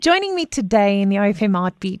Joining me today in the OFM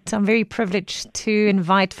Art Beat, I'm very privileged to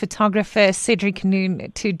invite photographer Cedric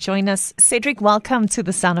Nunn to join us. Cedric, welcome to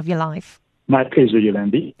The Sound of Your Life. My pleasure,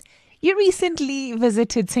 Yolanda. You recently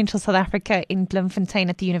visited Central South Africa in Bloemfontein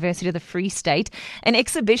at the University of the Free State. An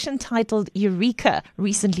exhibition titled Eureka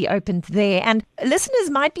recently opened there. And listeners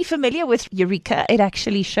might be familiar with Eureka. It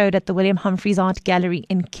actually showed at the William Humphreys Art Gallery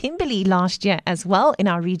in Kimberley last year as well in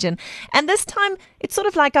our region. And this time, it's sort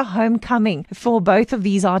of like a homecoming for both of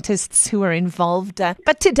these artists who are involved.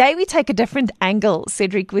 But today we take a different angle,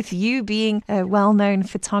 Cedric, with you being a well-known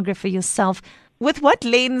photographer yourself. With what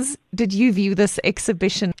lens did you view this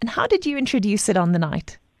exhibition and how did you introduce it on the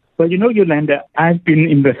night? Well, Yolanda, I've been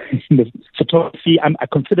in the photography. I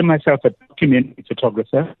consider myself a documentary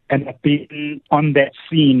photographer, and I've been on that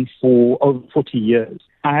scene for over 40 years.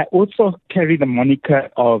 I also carry the moniker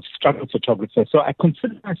of struggle photographer, so I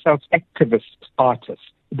consider myself activist artist.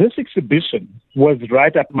 This exhibition was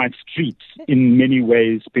right up my street in many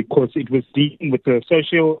ways because it was dealing with a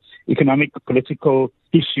socio-economic, political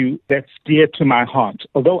issue that's dear to my heart.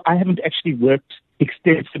 Although I haven't actually worked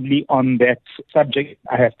extensively on that subject,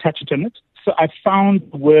 I have touched on it. So I found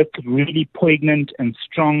the work really poignant and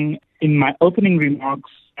strong. In my opening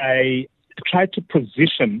remarks, I tried to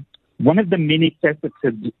position one of the many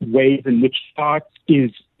faceted ways in which art is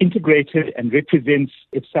integrated and represents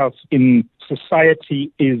itself in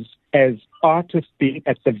society is as artists being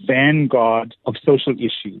at the vanguard of social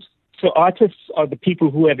issues. So artists are the people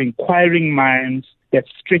who have inquiring minds that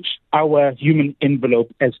stretch our human envelope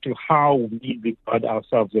as to how we regard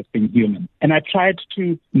ourselves as being human. And I tried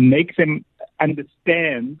to make them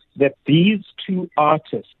understand that these two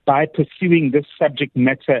artists, by pursuing this subject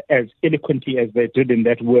matter as eloquently as they did in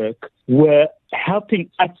that work, were helping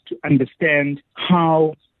us to understand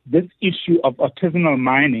how this issue of artisanal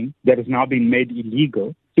mining that has now been made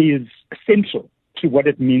illegal is essential to what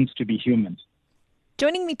it means to be human.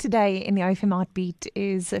 Joining me today in the OFM Art Beat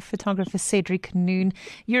is photographer Cedric Nunn.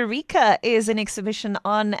 Eureka is an exhibition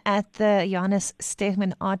on at the Johannes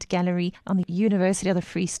Stegmann Gallery on the University of the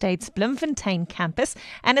Free State's Bloemfontein campus,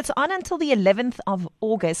 and it's on until the 11th of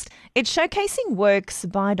August. It's showcasing works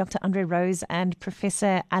by Dr. André and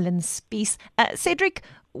Professor Allen-Spies. Cedric,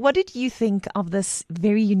 what did you think of this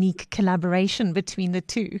very unique collaboration between the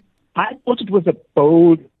two? I thought it was a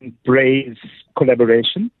bold and brave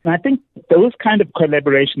collaboration. And I think those kind of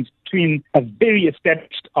collaborations between a very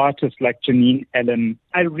established artist like Janine, Allen,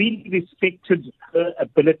 I really respected her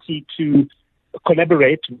ability to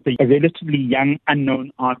collaborate with a relatively young,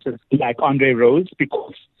 unknown artist like André,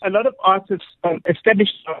 because a lot of artists,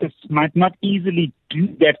 established artists, might not easily do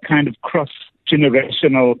that kind of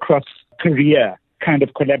cross-generational, cross-career kind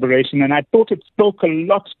of collaboration. And I thought it spoke a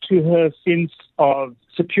lot to her sense of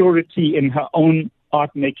security in her own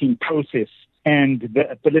art-making process and the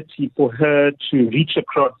ability for her to reach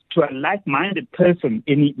across to a like-minded person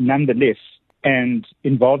nonetheless and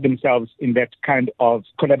involve themselves in that kind of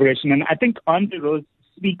collaboration. And I think André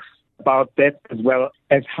speaks about that as well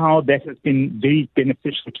as how that has been very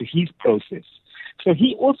beneficial to his process. So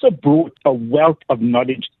he also brought a wealth of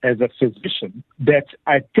knowledge as a physician that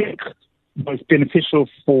I think was beneficial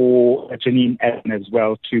for Janine Allen as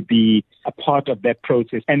well to be a part of that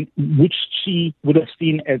process, and which she would have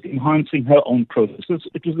seen as enhancing her own processes.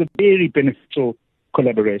 It was a very beneficial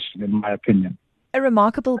collaboration, in my opinion. A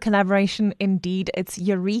remarkable collaboration indeed. It's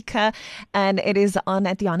Eureka, and it is on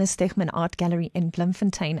at the Johannes Stegmann Gallery in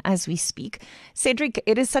Bloemfontein as we speak. Cedric,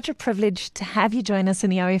 it is such a privilege to have you join us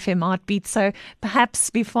in the OFM Art Beat. So perhaps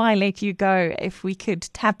before I let you go, if we could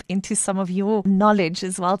tap into some of your knowledge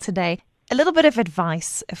as well today. A little bit of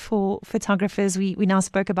advice for photographers. We now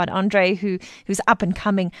spoke about André, who's up and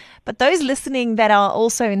coming, but those listening that are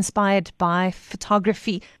also inspired by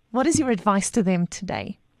photography, what is your advice to them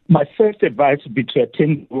today? My first advice would be to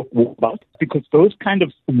attend walkabouts, because those kind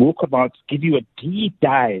of walkabouts give you a deep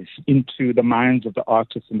dive into the minds of the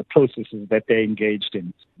artists and the processes that they're engaged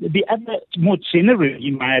in. The other, more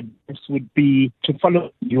generally, my advice would be to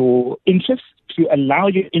follow your interests, to allow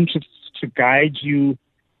your interests to guide you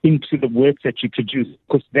into the work that you produce,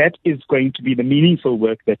 because that is going to be the meaningful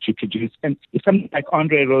work that you produce. And something like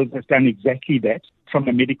André has done exactly that from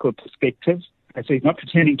a medical perspective. So he's not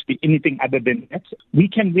pretending to be anything other than that. We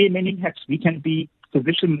can wear many hats. We can be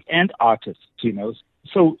physicians and artists,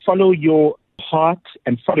 So follow your heart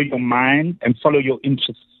and follow your mind and follow your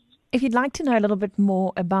interests. If you'd like to know a little bit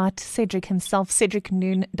more about Cedric himself,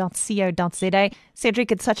 cedricnunn.co.za.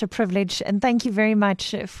 Cedric, it's such a privilege, and thank you very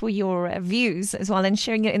much for your views as well and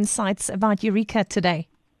sharing your insights about Eureka today.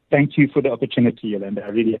 Thank you for the opportunity, Yolanda.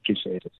 I really appreciate it.